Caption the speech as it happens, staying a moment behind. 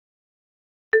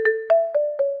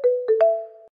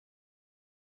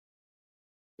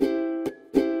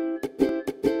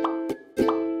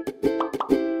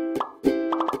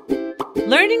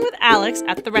Álex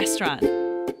at the restaurant.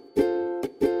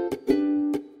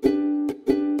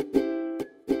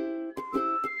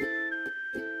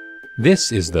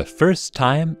 This is the first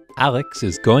time Álex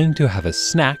is going to have a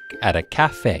snack at a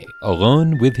cafe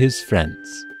alone with his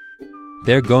friends.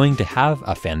 They're going to have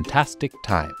a fantastic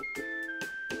time.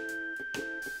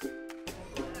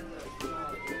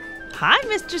 Hi,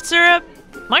 Mr. Syrup.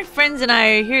 My friends and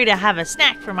I are here to have a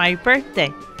snack for my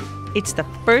birthday. It's the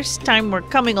first time we're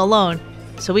coming alone,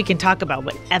 so we can talk about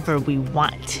whatever we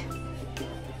want.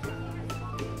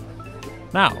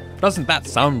 Now, doesn't that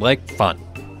sound like fun?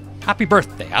 Happy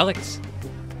birthday, Álex.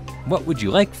 What would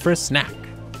you like for a snack?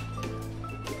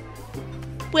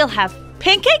 We'll have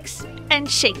pancakes and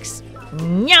shakes.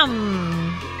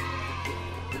 Yum!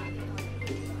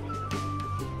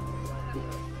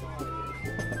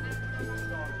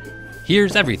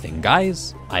 Here's everything,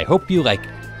 guys. I hope you like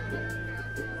it.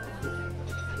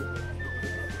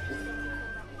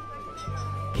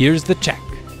 Here's the check.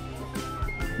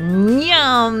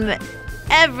 Yum!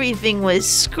 Everything was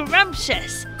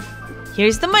scrumptious.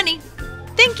 Here's the money.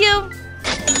 Thank you.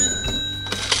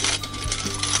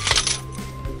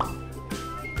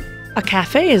 A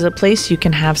cafe is a place you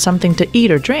can have something to eat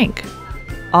or drink.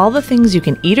 All the things you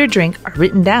can eat or drink are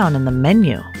written down in the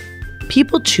menu.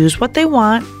 People choose what they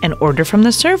want and order from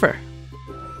the server.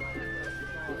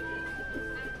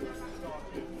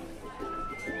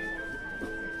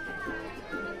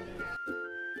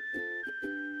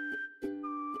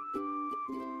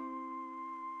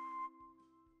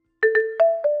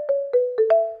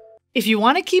 If you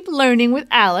want to keep learning with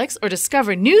Álex or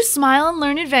discover new Smile and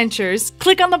Learn adventures,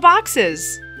 click on the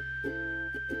boxes.